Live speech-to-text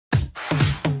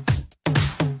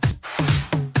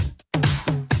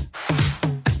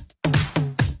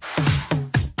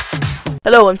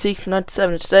Hello, I'm Teeks97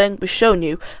 and today I'm going to be showing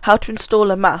you how to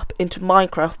install a map into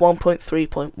Minecraft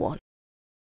 1.3.1.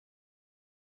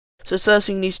 So the first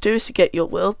thing you need to do is to get your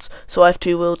worlds. So I have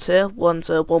two worlds here. One's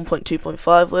a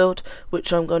 1.2.5 world,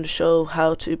 which I'm going to show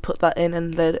how to put that in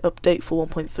and let it update for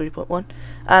 1.3.1.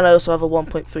 And I also have a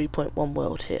 1.3.1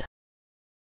 world here.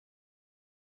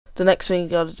 The next thing you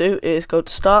got to do is go to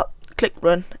Start, click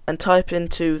Run, and type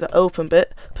into the open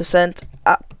bit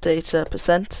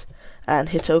 %appdata% and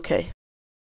hit OK.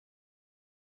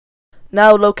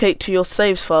 Now locate to your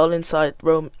saves file inside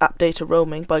appdata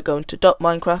roaming by going to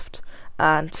 .minecraft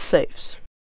and saves.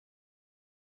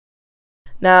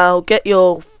 Now get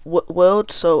your world,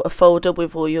 so a folder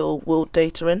with all your world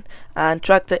data in, and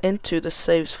drag that into the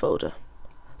saves folder.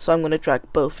 So I'm going to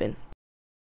drag both in.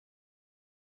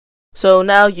 So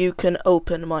now you can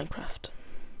open Minecraft.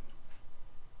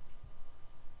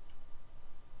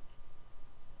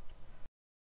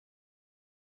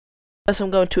 First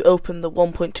I'm going to open the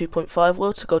 1.2.5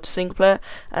 world, so go to single player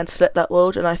and select that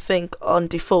world, and I think on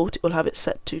default it will have it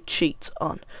set to cheats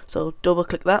on. So double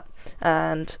click that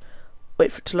and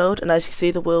wait for it to load, and as you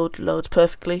see the world loads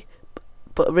perfectly,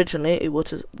 but originally it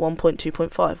was a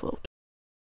 1.2.5 world.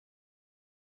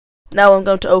 Now I'm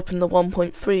going to open the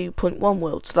 1.3.1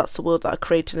 world, so that's the world that I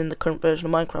created in the current version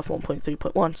of Minecraft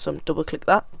 1.3.1, so double click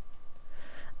that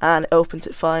and it opens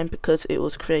it fine because it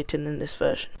was created in this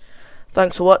version.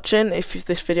 Thanks for watching. If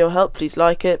this video helped, please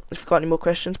like it. If you've got any more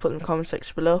questions, put them in the comment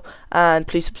section below. And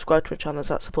please subscribe to my channel, as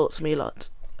that supports me a lot.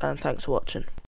 And thanks for watching.